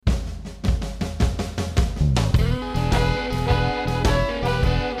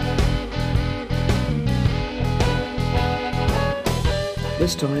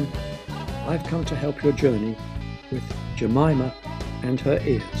This time, I've come to help your journey with Jemima and her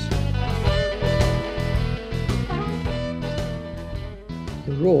ears.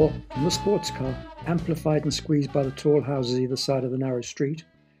 The roar from the sports car, amplified and squeezed by the tall houses either side of the narrow street,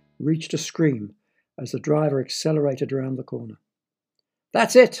 reached a scream as the driver accelerated around the corner.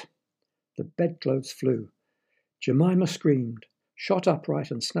 "That's it!" The bedclothes flew. Jemima screamed, shot upright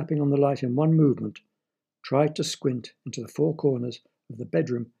and snapping on the light in one movement, tried to squint into the four corners of the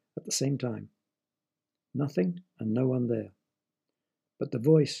bedroom at the same time. Nothing and no one there. But the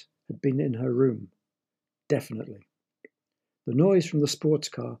voice had been in her room. Definitely. The noise from the sports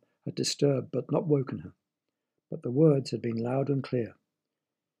car had disturbed but not woken her. But the words had been loud and clear.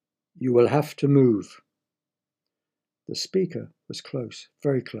 "You will have to move." The speaker was close,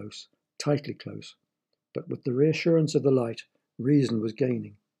 very close, tightly close. But with the reassurance of the light, reason was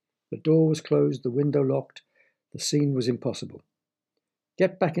gaining. The door was closed, the window locked. The scene was impossible.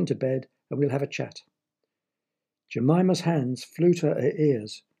 "Get back into bed and we'll have a chat." Jemima's hands flew to her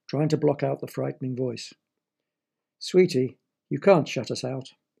ears, trying to block out the frightening voice. "Sweetie, you can't shut us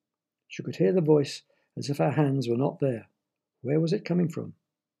out." She could hear the voice as if her hands were not there. Where was it coming from?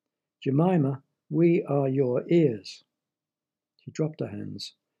 "Jemima, we are your ears." She dropped her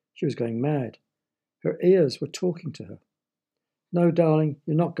hands. She was going mad. Her ears were talking to her. "No, darling,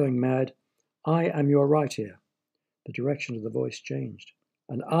 you're not going mad. I am your right ear." The direction of the voice changed.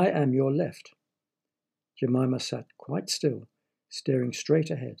 "And I am your left." Jemima sat quite still, staring straight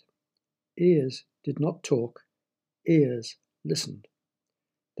ahead. Ears did not talk. Ears listened.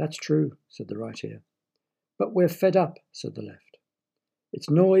 "That's true," said the right ear. "But we're fed up," said the left. "It's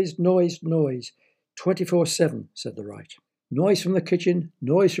noise, noise, noise, 24/7, said the right. "Noise from the kitchen,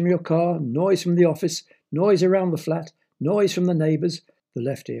 noise from your car, noise from the office, noise around the flat, noise from the neighbours," the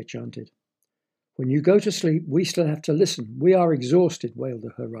left ear chanted. "When you go to sleep, we still have to listen. We are exhausted," wailed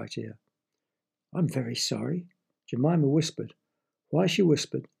her right ear. "I'm very sorry," Jemima whispered. Why she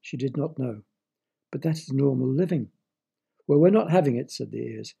whispered, she did not know. "But that is normal living." "Well, we're not having it," said the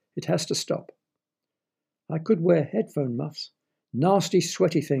ears. "It has to stop." "I could wear headphone muffs." "Nasty,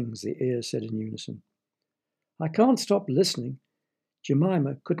 sweaty things," the ears said in unison. "I can't stop listening."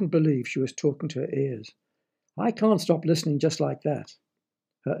 Jemima couldn't believe she was talking to her ears. "I can't stop listening just like that."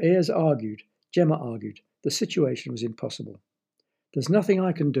 Her ears argued. Gemma argued. The situation was impossible. "There's nothing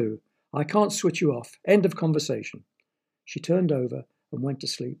I can do. I can't switch you off. End of conversation." She turned over and went to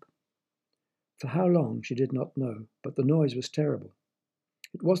sleep. For how long she did not know, but the noise was terrible.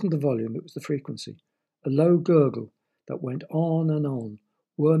 It wasn't the volume, it was the frequency. A low gurgle that went on,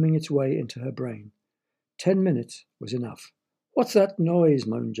 worming its way into her brain. 10 minutes was enough. "What's that noise?"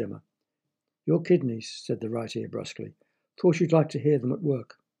 moaned Gemma. "Your kidneys," said the right ear brusquely. "Thought you'd like to hear them at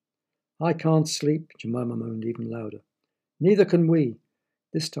work." "I can't sleep," Jemima moaned even louder. "Neither can we."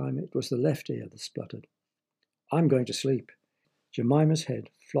 This time it was the left ear that spluttered. "I'm going to sleep." Jemima's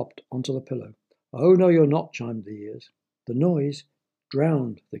head flopped onto the pillow. "Oh, no, you're not," chimed the ears. The noise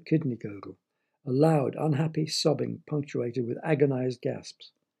drowned the kidney gurgle, a loud, unhappy sobbing punctuated with agonized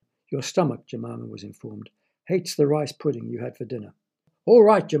gasps. "Your stomach," Jemima was informed, "hates the rice pudding you had for dinner." "All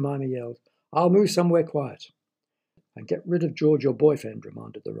right," Jemima yelled. "I'll move somewhere quiet." "And get rid of George, your boyfriend,"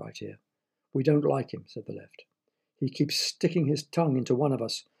 reminded the right ear. "We don't like him," said the left. "He keeps sticking his tongue into one of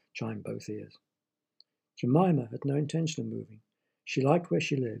us," chimed both ears. Jemima had no intention of moving. She liked where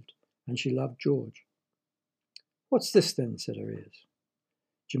she lived, and she loved George. "What's this then?" said her ears.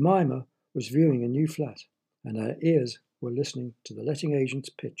 Jemima was viewing a new flat, and her ears were listening to the letting agent's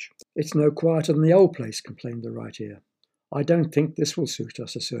pitch. "It's no quieter than the old place," complained the right ear. "I don't think this will suit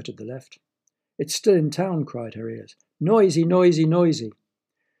us," asserted the left. "It's still in town," cried her ears. "Noisy, noisy, noisy."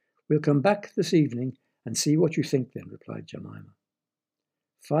 "We'll come back this evening and see what you think then," replied Jemima.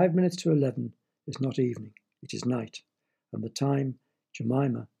 5 minutes to 11 is not evening, it is night, and the time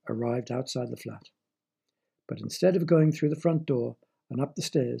Jemima arrived outside the flat. But instead of going through the front door and up the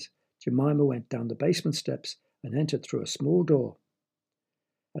stairs, Jemima went down the basement steps and entered through a small door.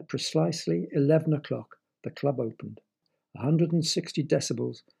 At precisely 11 o'clock, the club opened. 160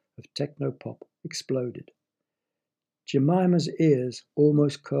 decibels of techno-pop exploded. Jemima's ears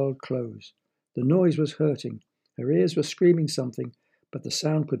almost curled close. The noise was hurting. Her ears were screaming something, but the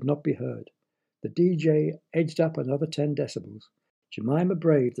sound could not be heard. The DJ edged up another 10 decibels. Jemima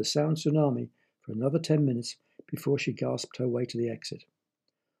braved the sound tsunami for another 10 minutes before she gasped her way to the exit.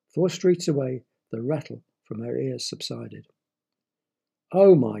 4 streets away, the rattle from her ears subsided.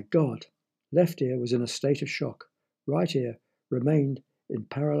 "Oh my God!" Left ear was in a state of shock. Right ear remained in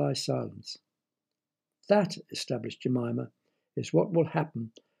paralyzed silence. "That," established Jemima, "is what will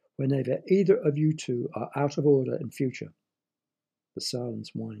happen whenever either of you two are out of order in future." The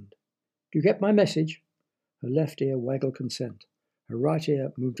silence whined. Do you get my message? Her left ear waggled consent. Her right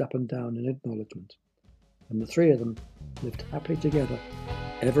ear moved up and down in acknowledgement. And the three of them lived happily together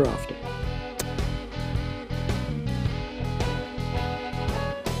ever after.